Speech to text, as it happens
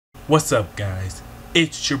What's up, guys?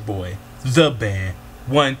 It's your boy, The Band,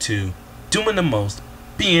 1-2, doing the most,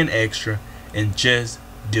 being extra, and just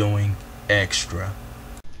doing extra.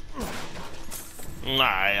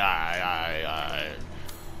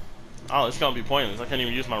 Oh, it's gonna be pointless. I can't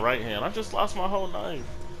even use my right hand. I just lost my whole knife.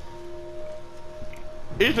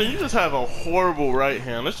 Ethan, you just have a horrible right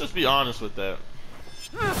hand. Let's just be honest with that.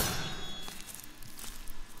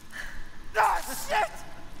 Ah, shit!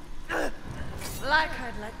 Like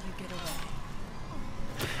I'd let you get away.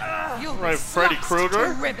 You'll Right, be Freddy sliced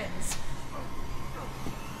Krueger? to ribbons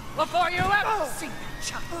before you ever see your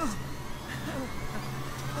child.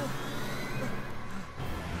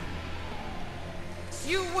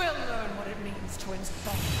 You will learn what it means to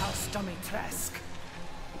insult House Dimitrescu.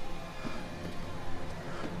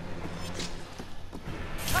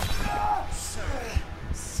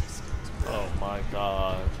 Oh my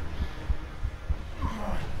god.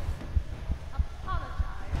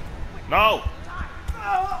 No!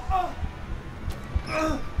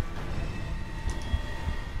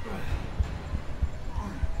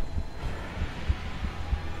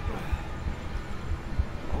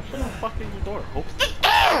 Open the fucking door. Open the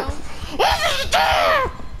door! Open the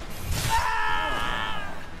door!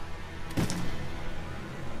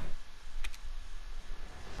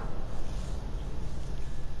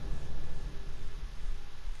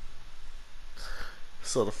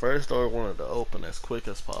 So the first door wanted to open as quick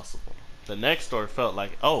as possible. The next door felt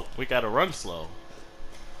like, oh, we gotta run slow.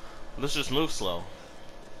 Let's just move slow.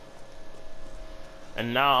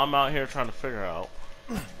 And now I'm out here trying to figure out.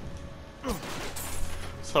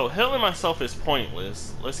 So healing myself is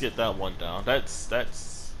pointless. Let's get that one down. That's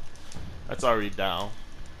already down.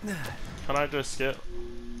 Can I just skip?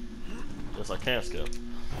 Yes, I can skip.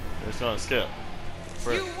 It's gonna skip.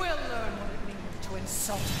 You will learn what it means to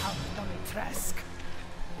insult House Dimitrescu.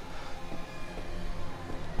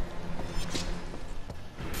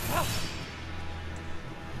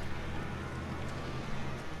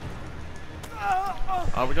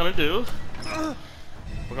 All we're gonna do,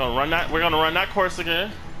 we're gonna run that course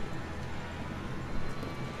again.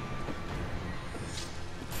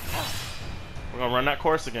 We're gonna run that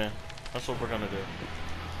course again. That's what we're gonna do.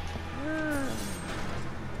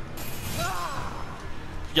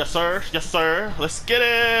 Yes sir, yes sir, let's get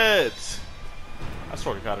it! I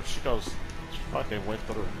swear to God, if she goes, she fucking went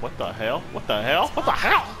through, what the hell? What the hell? What the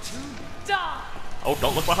hell? Oh,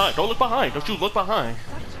 don't look behind, don't look behind, don't you look behind.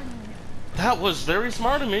 That was very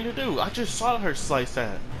smart of me to do. I just saw her slice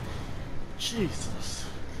that. Jesus.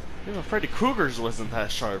 Even Freddy Krueger's wasn't that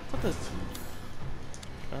sharp. What the...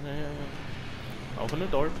 Open the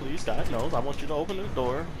door, please. God knows. I want you to open the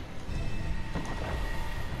door.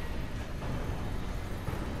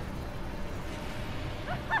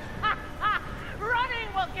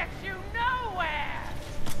 Running will get you nowhere!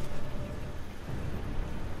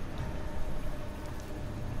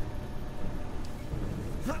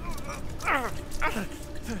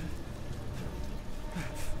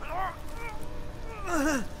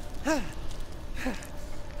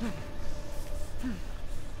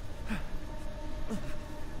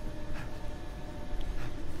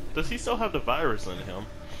 Does he still have the virus in him?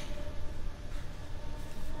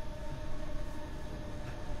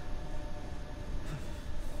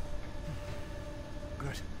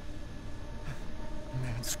 Good.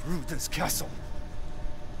 Man screwed this castle.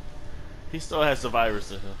 He still has the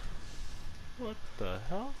virus in him. What the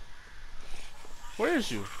hell? Where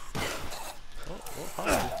is you? Oh,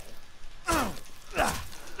 hi.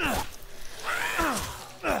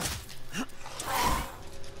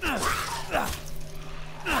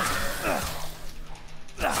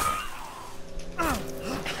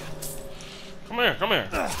 Come here, come here.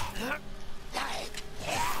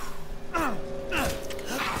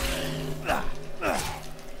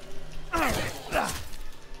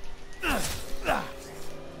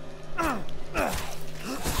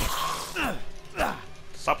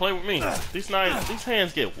 Stop playing with me. These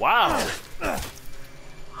hands get wild.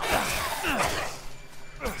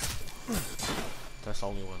 That's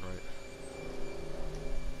only one, right?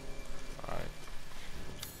 Alright.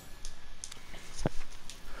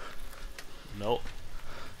 Nope.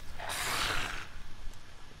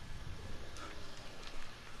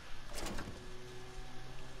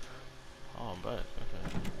 Oh, I'm back. Okay.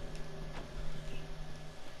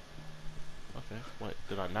 Okay. Wait,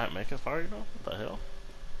 did I not make it far enough? What the hell?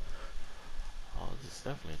 Oh, this is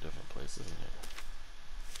definitely a different place, isn't it?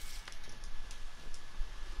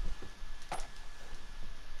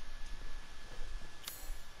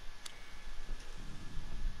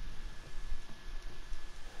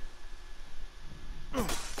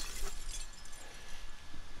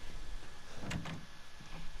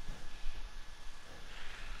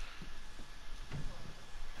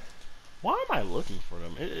 I looking for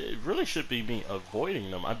them? It really should be me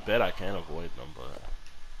avoiding them. I bet I can avoid them, but...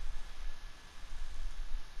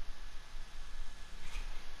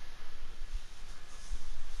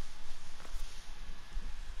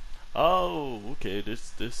 Oh, okay.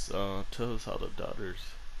 This tells us how the daughters...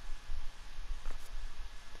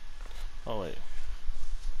 Oh, wait.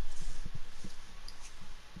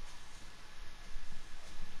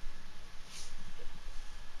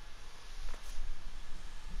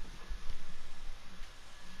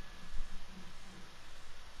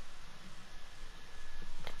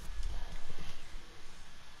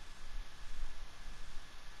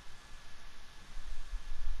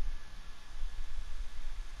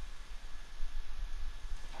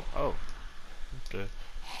 Oh, okay.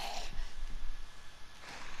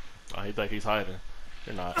 Oh, he think he's hiding.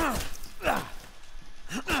 You're not.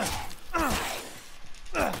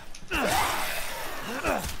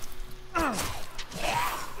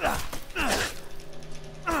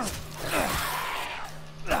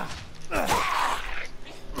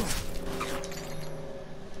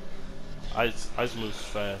 Ice moves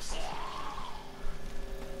fast.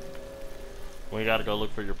 We gotta go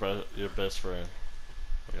look for your best friend.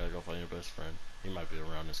 We gotta go find your best friend. He might be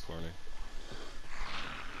around this corner.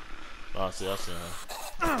 Oh, I see him.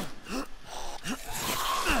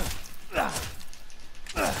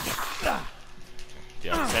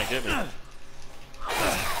 Yeah, he can't get me.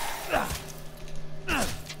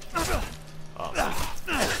 Oh,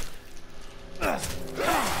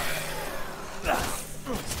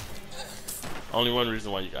 only one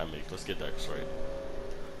reason why you got me. Let's get that straight.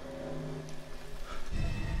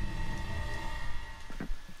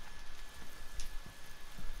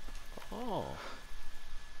 Oh.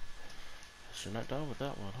 You're not done with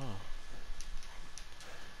that one, huh?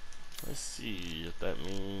 Let's see if that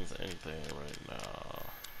means anything right now.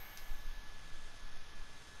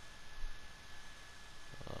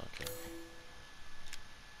 Okay.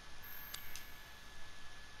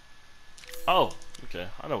 Oh, okay.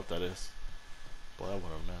 I know what that is. Boy, I would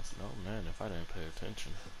have messed. No, man, if I didn't pay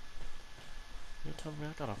attention. You telling me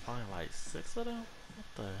I gotta find like 6 of them? What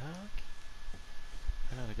the heck?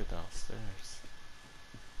 I gotta get downstairs.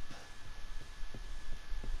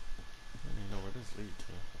 I don't even know where this leads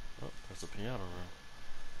to. Oh, there's a piano room.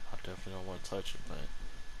 I definitely don't want to touch it, but...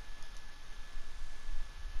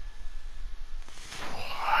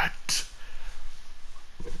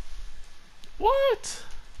 What?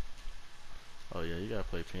 Oh yeah, you gotta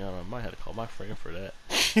play piano. I might have to call my friend for that.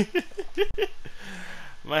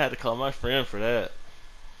 Might have to call my friend for that.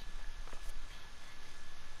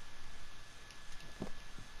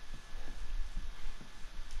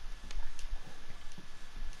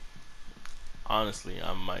 Honestly,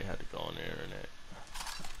 I might have to go on the internet.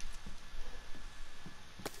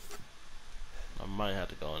 I might have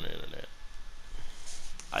to go on the internet.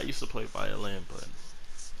 I used to play violin, but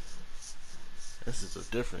this is a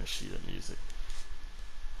different sheet of music.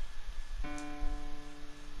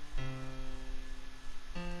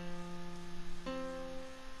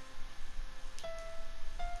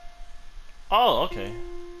 Oh, okay.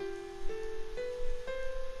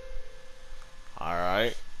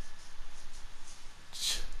 Alright.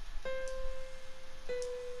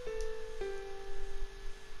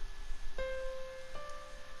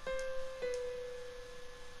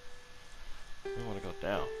 We want to go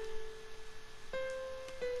down.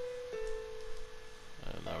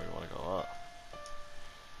 And now we want to go up.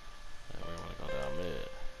 And we want to go down mid.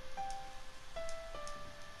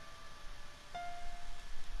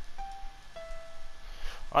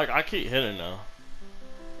 Like, I keep hitting now.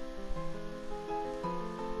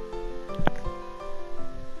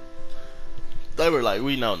 They were like,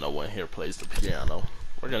 we know no one here plays the piano.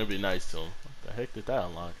 We're gonna be nice to him. What the heck did that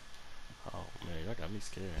unlock? Oh man, that got me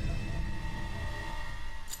scared.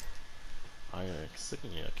 Iron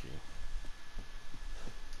insignia key.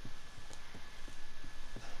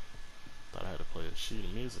 Thought I had to play a sheet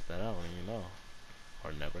of music that I don't even know.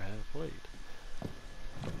 Or never have played.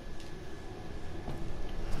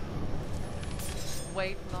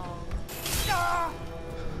 Wait long.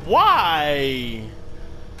 Why?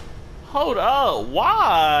 Hold up,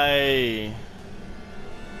 why?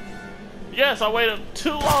 Yes, I waited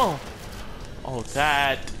too long. Oh,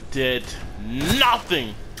 that did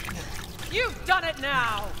nothing. You've done it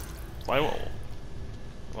now. Why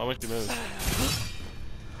won't you move?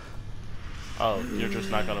 Oh, you're just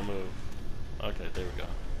not gonna move. Okay, there we go.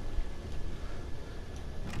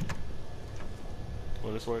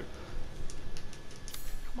 Will this work?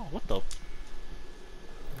 Come on, what the?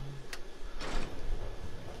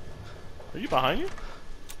 Are you behind you?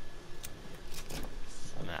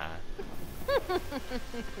 Nah.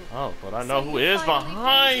 Oh, but I know who is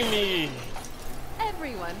behind me.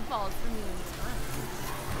 Everyone falls for me in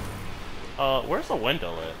time. Where's the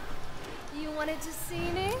window at? You wanted to see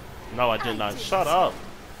me? No, I did not. Shut up.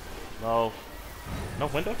 No. No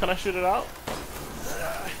window? Can I shoot it out?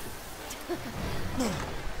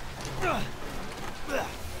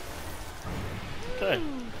 Okay.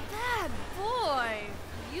 Bad boy.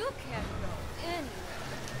 You can't go anywhere.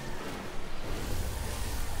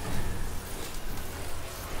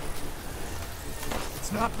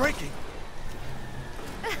 It's not breaking.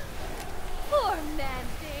 Poor man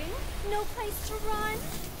thing. No place to run.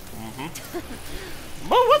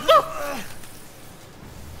 Mo, what the?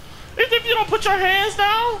 If you don't put your hands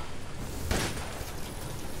down?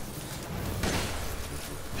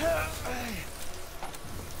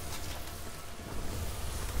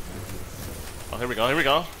 Oh, here we go, here we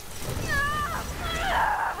go.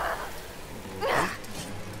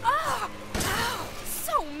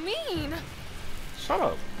 So mean. Shut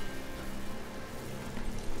up.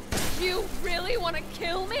 You really want to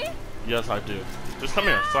kill me? Yes, I do. Just come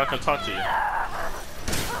here so I can talk to you.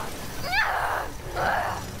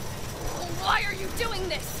 Why are you doing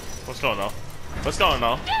this? What's going on? What's going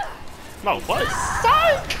on? No, what?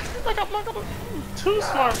 Psych! Like I'm not gonna. Too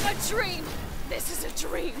smart. A dream. This is a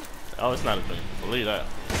dream. Oh, it's not a dream. Believe that.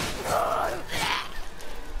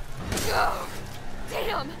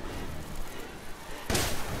 Damn.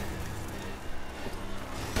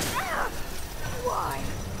 Why?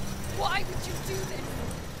 Why would you do this?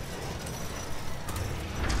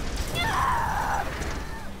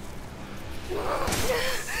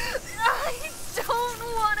 I don't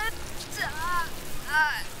want to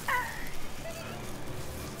die.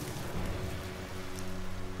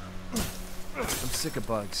 I'm sick of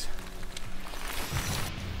bugs.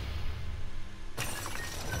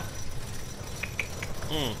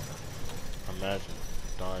 Imagine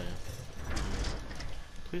dying.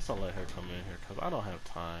 Please don't let her come in here, because I don't have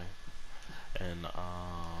time. And,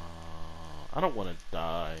 I don't want to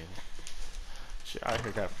die. She out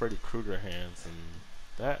here got Freddy Krueger hands, and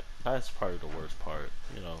that's probably the worst part,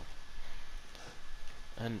 you know.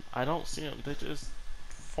 And I don't see them, they just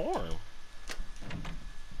form.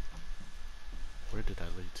 Where did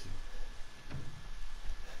that lead to?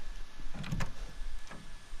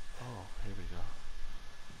 Oh, here we go.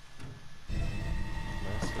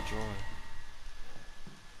 Mask for joy.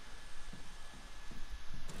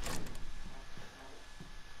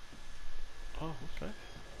 Oh, okay.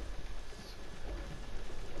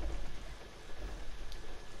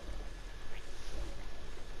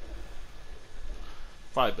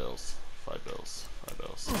 $5.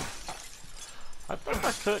 I think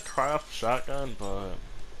I could craft a shotgun, but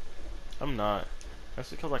I'm not.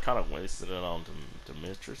 That's because I kind of wasted it on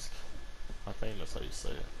Demetrius. I think that's how you say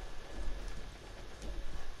it.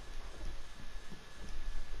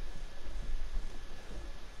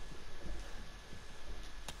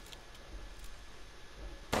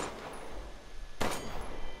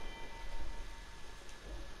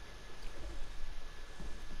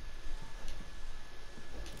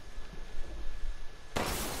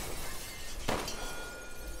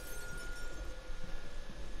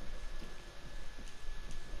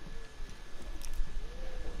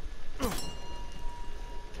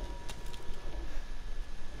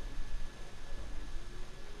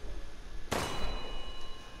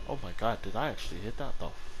 Oh my god, did I actually hit that? The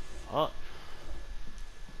fuck?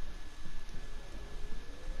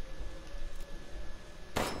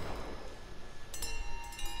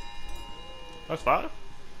 That's 5?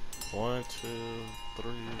 1, 2,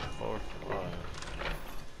 3, 4, 5.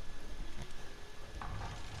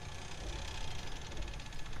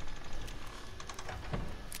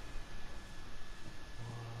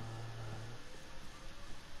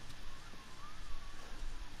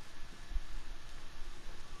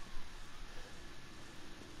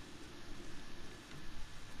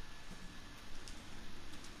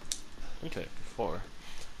 Okay, before.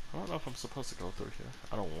 I don't know if I'm supposed to go through here.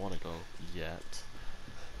 I don't want to go yet.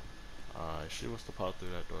 If she was to pop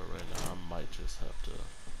through that door right now, I might just have to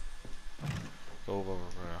go over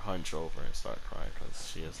her, hunch over, and start crying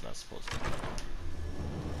because she is not supposed to cry.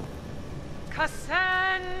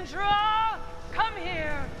 Cassandra! Come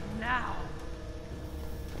here now!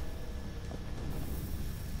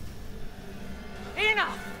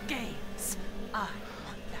 Enough games! I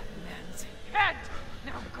want that man's head!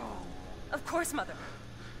 Now go! Of course, Mother.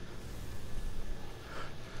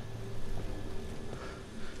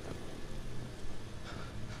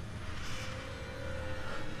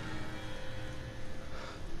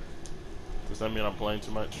 Does that mean I'm playing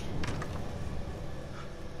too much?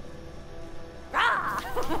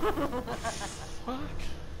 Ah! Fuck.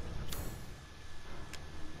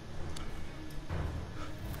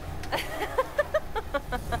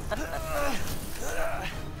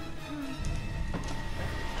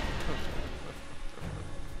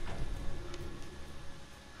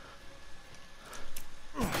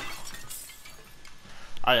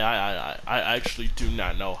 I actually do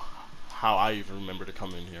not know how I even remember to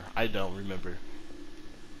come in here. I don't remember.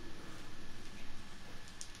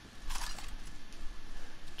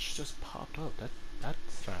 She just popped up.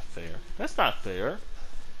 That's not fair. That's not fair.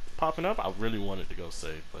 Popping up, I really wanted to go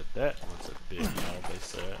save, but that was a big no, they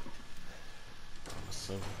said. I'm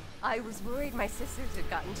assuming. I was worried my sisters had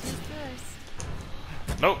gotten too first.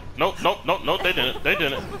 Nope, they didn't. They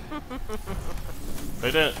didn't.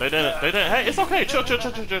 Hey, it's okay. Chill.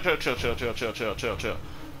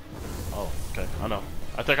 Oh, okay. I know.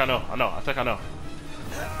 I think I know.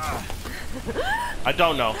 I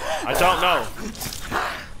don't know.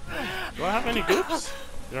 Do I have any goops?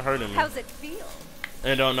 You're hurting me. How's it feel?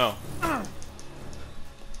 I don't know.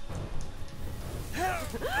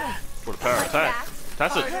 For the power attack.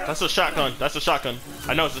 That's a shotgun.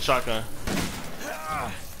 I know it's a shotgun.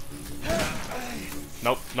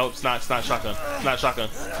 Nope, it's not shotgun. It's not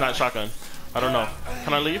shotgun. I don't know.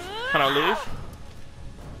 Can I leave?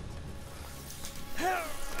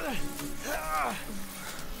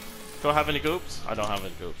 Do I have any goops? I don't have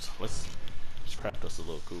any goops. Let's craft us a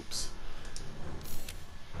little goops.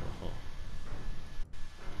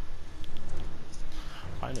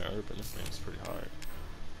 Finding herb in this game is pretty hard.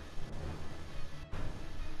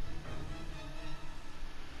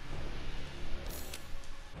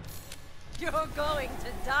 You're going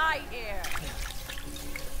to die here.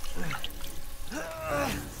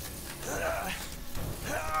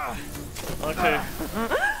 Okay.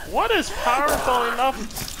 What is powerful enough?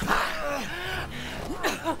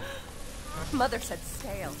 Mother said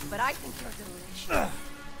stale, but I think you're delicious.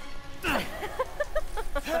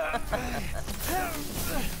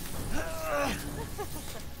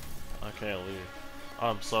 I can't leave.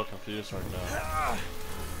 I'm so confused right now.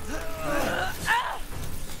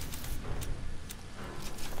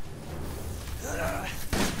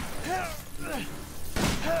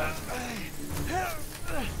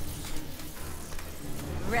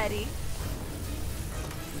 Ready?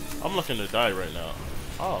 I'm looking to die right now.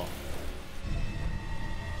 Oh.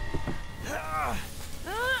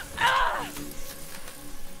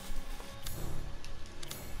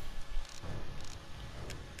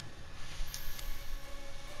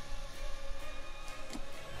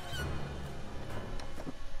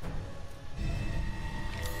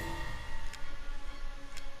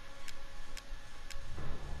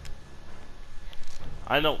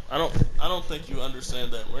 I don't think you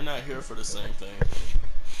understand that we're not here for the same thing.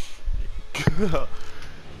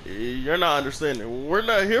 You're not understanding. We're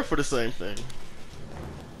not here for the same thing.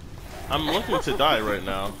 I'm looking to die right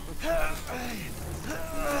now.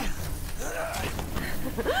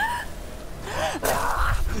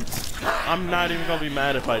 I'm not even gonna be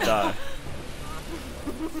mad if I die.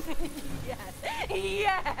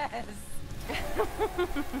 Yes.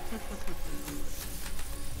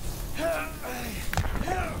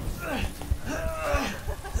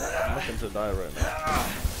 I'm looking to die right now.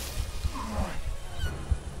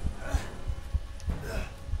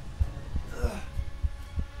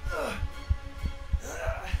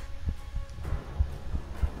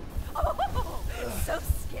 Oh, so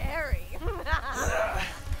scary.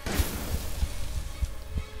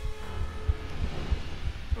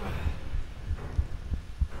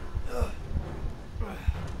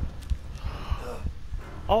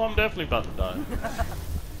 Oh, I'm definitely about to die.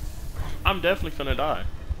 I'm definitely finna die.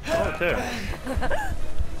 I don't care.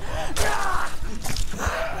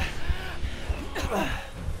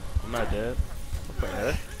 I'm not dead. What the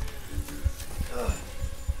heck?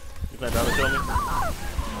 You think that'll kill me?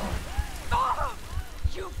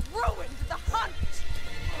 You've ruined the hunt.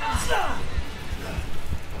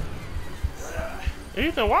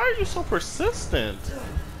 Ethan, why are you so persistent?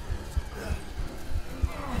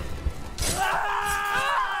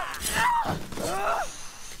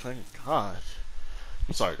 Thank God.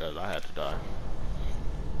 I'm sorry guys, I had to die.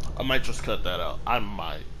 I might just cut that out. I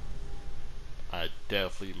might. I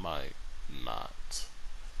definitely might not.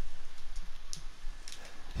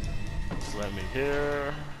 Just let me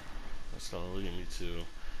here. That's gonna lead me to...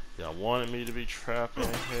 Y'all wanted me to be trapped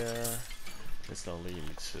in here. It's gonna lead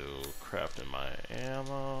me to crafting my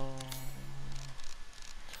ammo.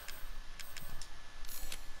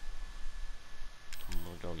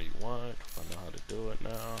 I'm gonna need one, because I know how to do it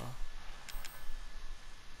now.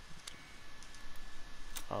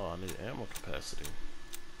 Oh, I need ammo capacity.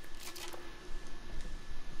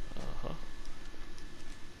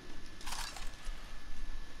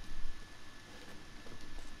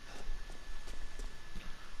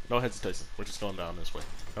 No hesitation. We're just going down this way.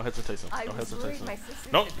 No hesitation. I No was worried hesitation. my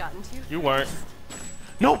sisters Nope. had gotten too You weren't.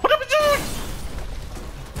 No, what are we doing?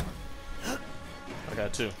 I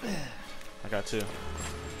got two. I got two.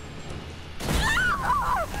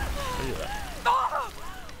 Oh,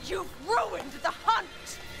 you've ruined the hunt!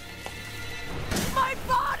 My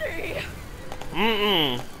body!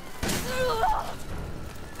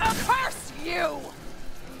 Curse you!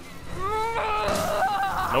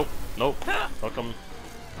 Nope. Nope. Don't come.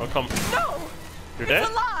 Don't come. No! You're It's dead?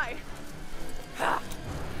 a lie! I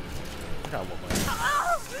got one more.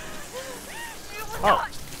 You will Oh.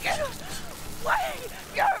 not get away!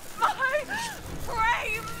 You're my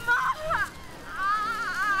prey!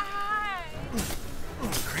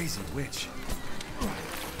 Crazy witch.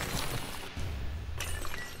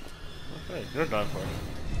 Okay, you're done for.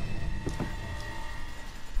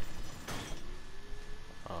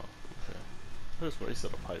 Oh, okay. I just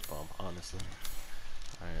wasted a pipe bomb, honestly.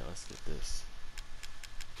 Alright, let's get this.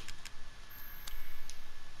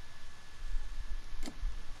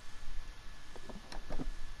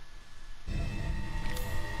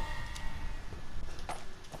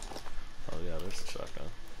 Oh yeah, there's a shotgun.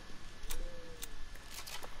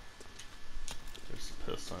 There's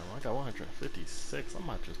a pistol. I got 156. I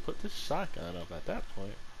might just put this shotgun up at that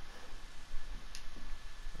point.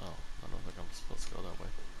 Oh, I don't think I'm supposed to go that way.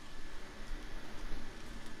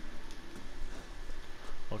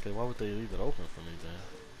 Okay, why would they leave it open for me then?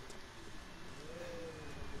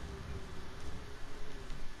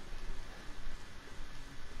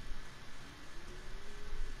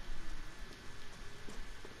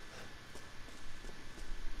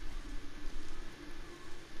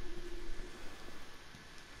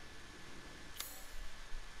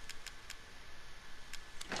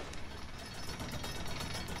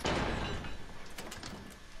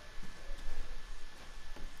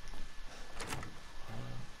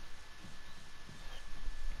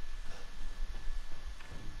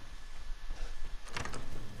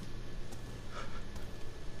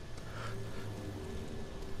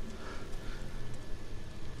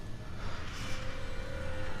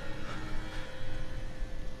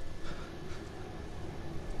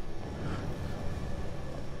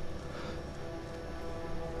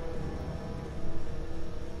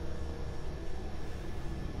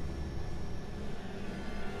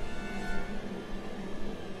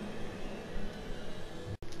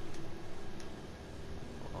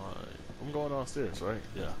 I'm going downstairs, right?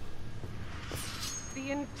 Yeah.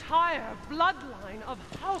 The entire bloodline of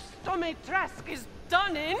House Domitresk is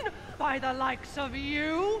done in by the likes of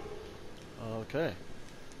you. Okay.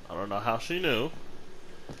 I don't know how she knew,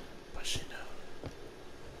 but she knew.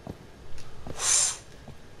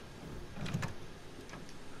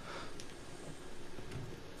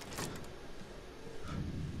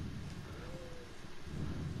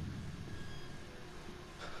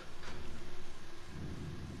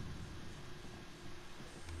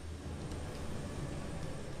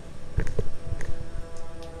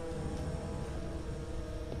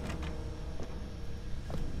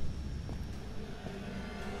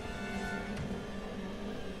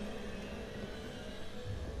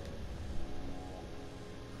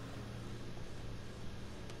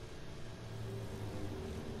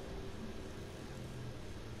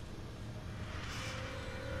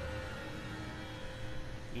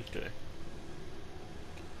 Okay.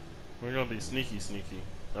 We're gonna be sneaky.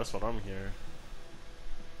 That's what I'm hearing.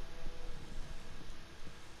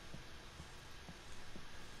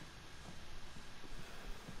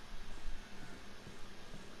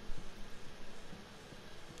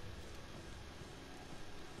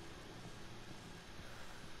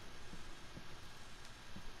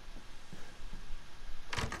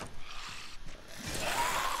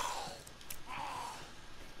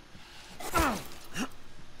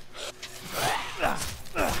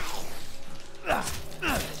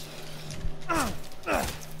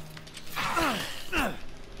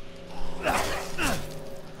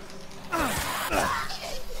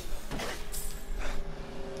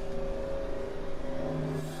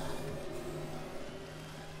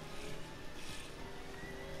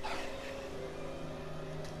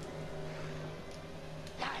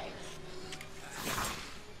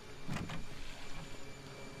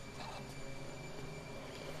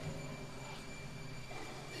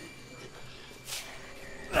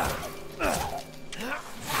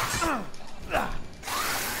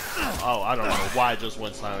 Oh, I don't know why I just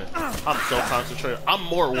went silent. I'm so concentrated. I'm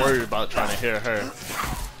more worried about trying to hear her.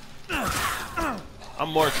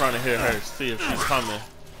 I'm more trying to hear her, see if she's coming.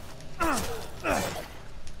 Yeah,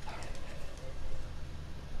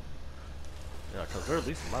 because they're at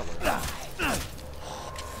least in my way.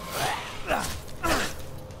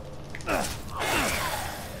 Oh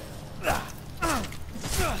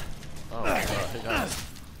my god, he got it.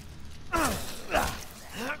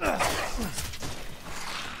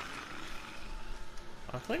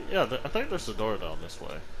 I think, yeah, I think there's a door down this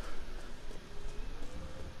way.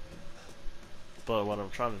 But what I'm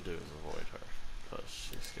trying to do is avoid her, because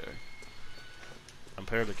she's scary. And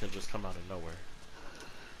apparently can just come out of nowhere.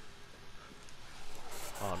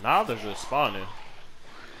 Oh, now they're just spawning.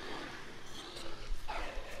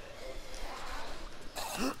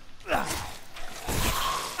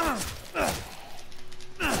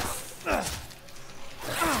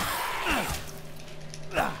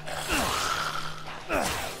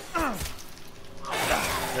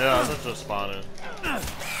 Yeah, they're just spawning.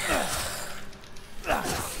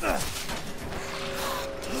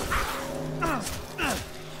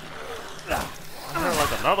 I heard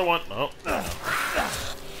like another one. Nope. No.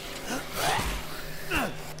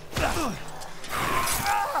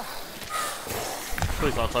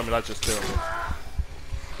 Please don't tell me that just killed me.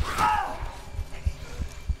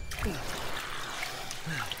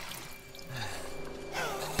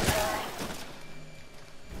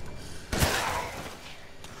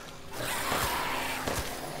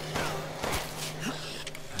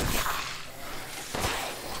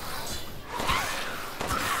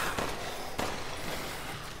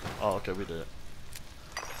 Oh, okay, we did it.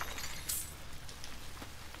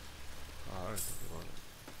 Oh, I already think we won it.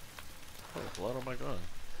 Oh, blood on my gun.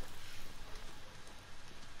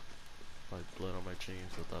 Like blood on my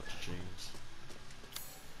jeans without the jeans.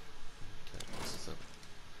 Okay, this is it.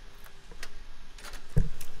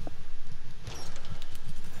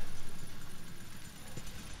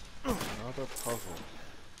 Another puzzle.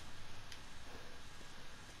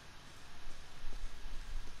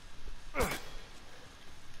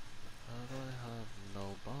 How do I have no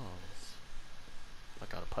bombs? I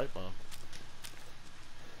got a pipe bomb.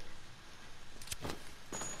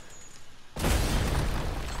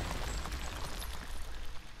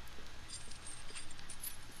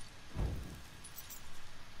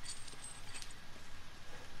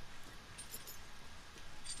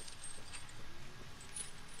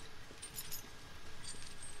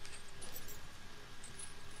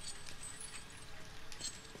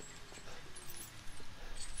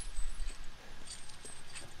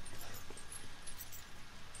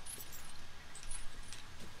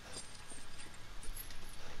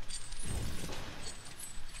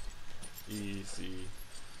 Easy.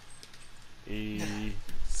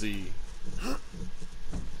 Easy. I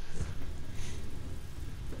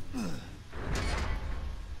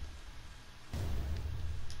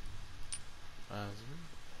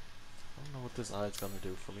don't know what this eye's gonna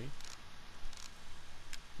do for me.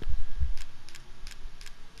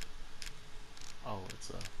 Oh, it's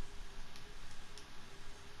a...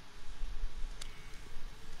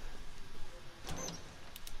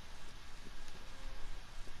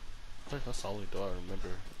 I think that's the only door I remember.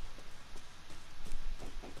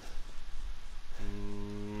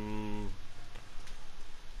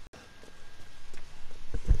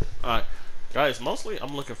 Alright, guys, mostly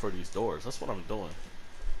I'm looking for these doors. That's what I'm doing.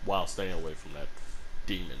 While staying away from that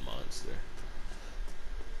demon monster.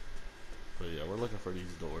 But yeah, we're looking for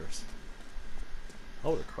these doors. I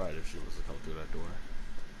would have cried if she was to come through that door.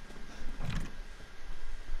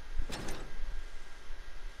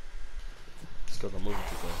 Just because I'm moving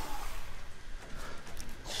too fast.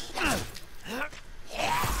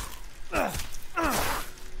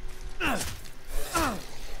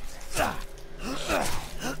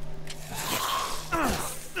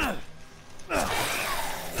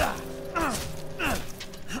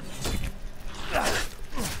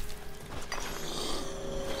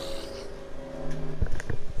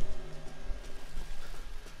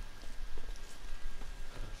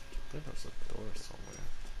 I think there's a door somewhere.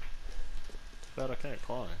 Too bad I can't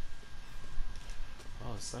climb.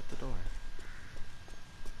 Oh, is that the door?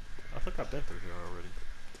 I think I've been through here already.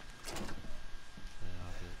 Yeah,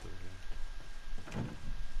 I've been through here.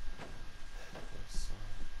 This side.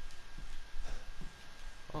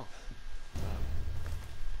 Oh.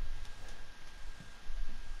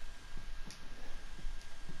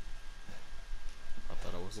 I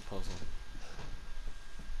thought it was a puzzle.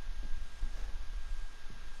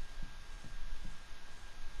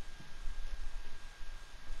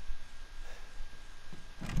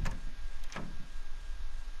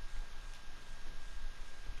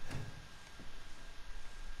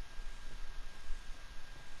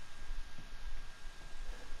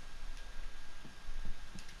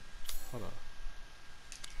 Hold on.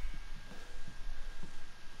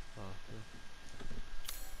 Oh, yeah.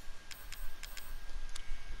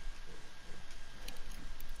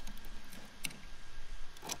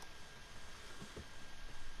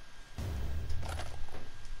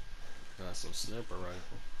 got some sniper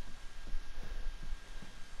rifle.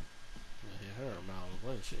 Yeah, hit her a mile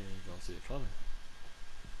away. She ain't gonna see it coming.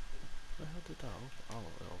 What the hell did that open? Oh,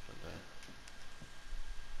 it opened that.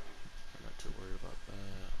 I'm not too worried about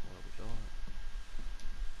that. Where are we going?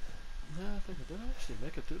 Nah, I think I did actually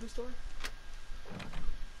make it through this door.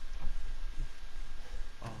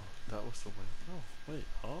 Oh, that was the way. Oh, wait,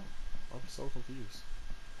 huh? I'm so confused.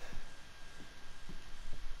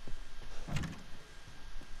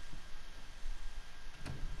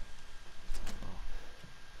 Oh.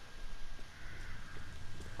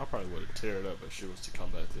 I probably would have teared it up if she was to come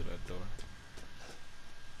back through that door.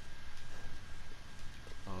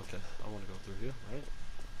 Oh, okay. I want to go through here, right?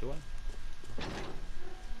 Do I?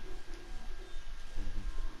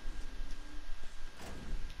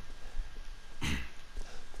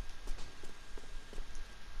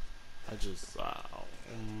 I just, I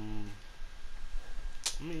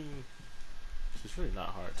mean, she's really not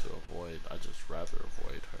hard to avoid. I just rather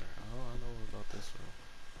avoid her. Oh, I know about this room.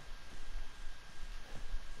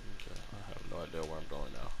 Okay, I have no idea where I'm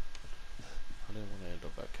going now. I didn't want to end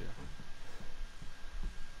up back here.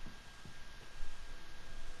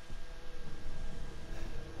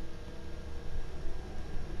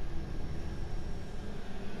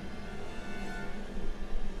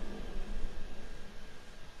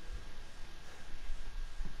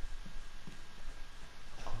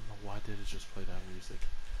 Why did it just play that music?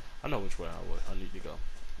 I know which way I need to go.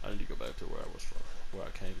 I need to go back to where I was from, where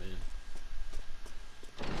I came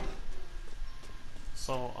in.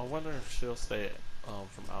 So I wonder if she'll stay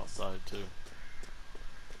from outside too,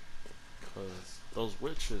 because those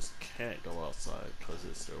witches can't go outside because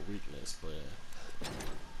it's their weakness, but it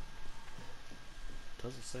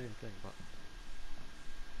doesn't say anything about.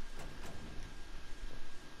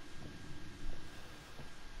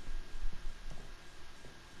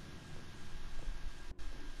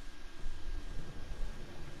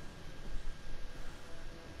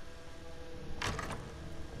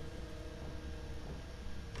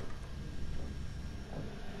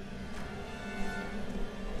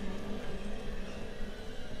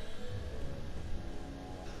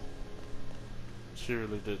 She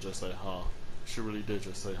really did just say, huh. She really did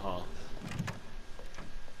just say, huh.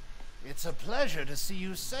 It's a pleasure to see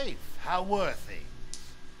you safe. How were things?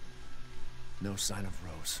 No sign of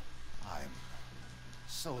Rose. I'm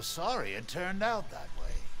so sorry it turned out that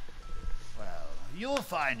way. Well, you'll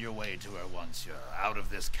find your way to her once you're out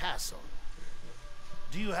of this castle.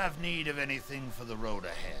 Do you have need of anything for the road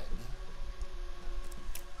ahead?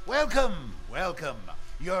 Welcome, welcome.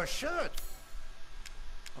 Your shirt.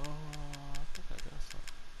 I think I got something.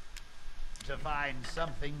 To find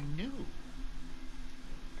something new.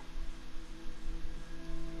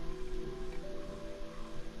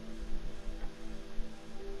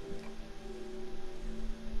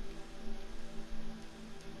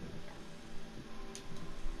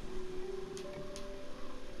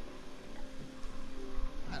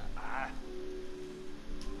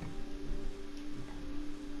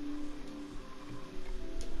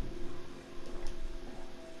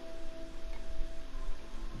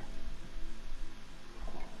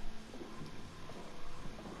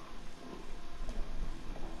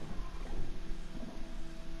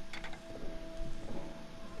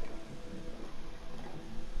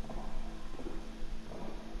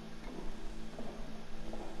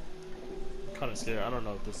 Kind of scared. I don't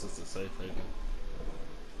know if this is a safe haven.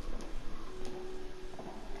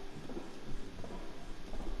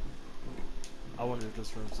 I wonder if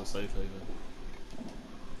this room's a safe haven.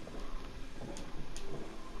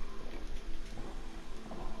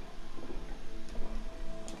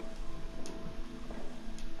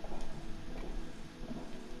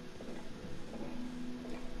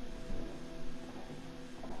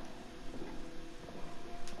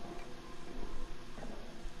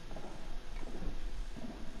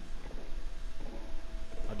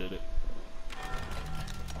 I did it.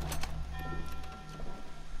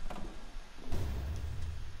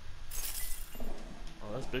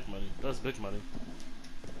 Oh, that's big money. That's big money.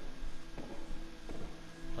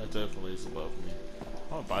 That definitely is above me. I'm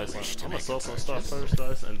gonna buy some. I'm gonna sell some stuff first,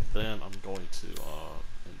 guys, and then I'm going to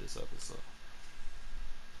end this episode.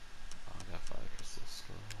 Oh, I got 5 crystal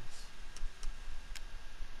skulls.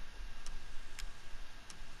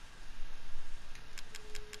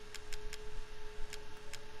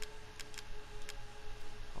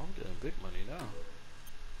 I'm getting big money now.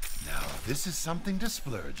 Now, this is something to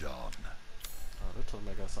splurge on. Oh, they told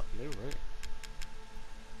me I got something new, right?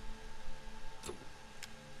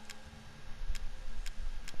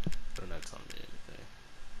 They're not telling me anything.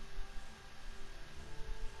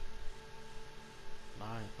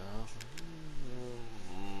 9,000.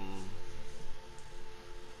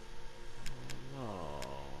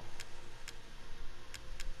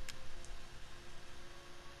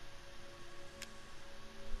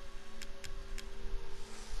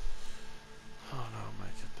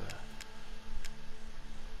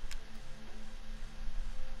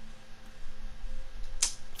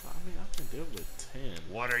 Give it a 10.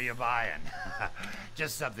 What are you buying?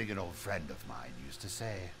 Just something an old friend of mine used to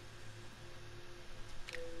say.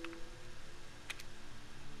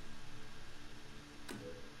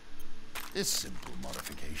 This simple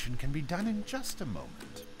modification can be done in just a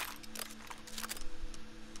moment.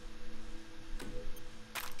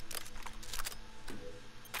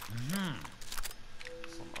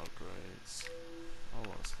 Some upgrades. I don't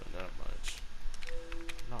want to spend that much.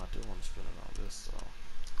 No, I do want to spend it on this though.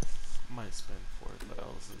 I might spend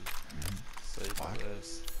 4,000. Save the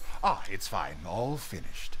rest. Ah, it's fine. All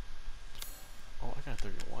finished. Oh, I got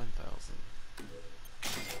 31,000.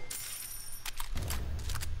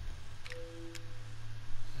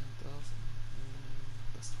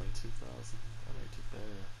 That's 22,000. That ain't too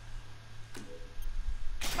bad.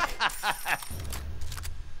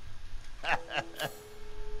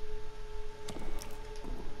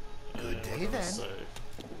 Good day then. Save.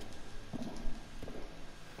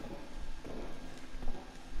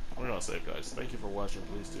 We're gonna save, guys. Thank you for watching.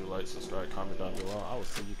 Please do like, subscribe, comment down below. I will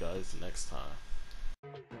see you guys next time.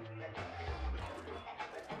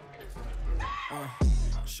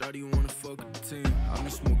 Shawty wanna fuck with the team. I've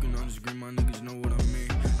been smoking on this green, my niggas know what I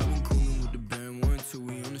mean. I've been coolin' with the band, 1, 2,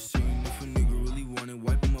 we on the scene. If a nigga really want it,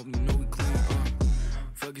 wipe him up, you know we clean.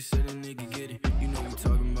 Fuck it, said a nigga get it. You know we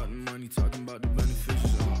talking about the money, talking about the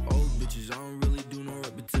benefits. Old bitches, I don't really do no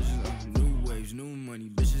repetitions. New waves, new money,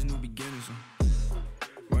 bitches, new beginnings.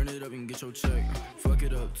 Run it up and get your check. Fuck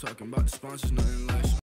it up, talking about the sponsors, nothing less.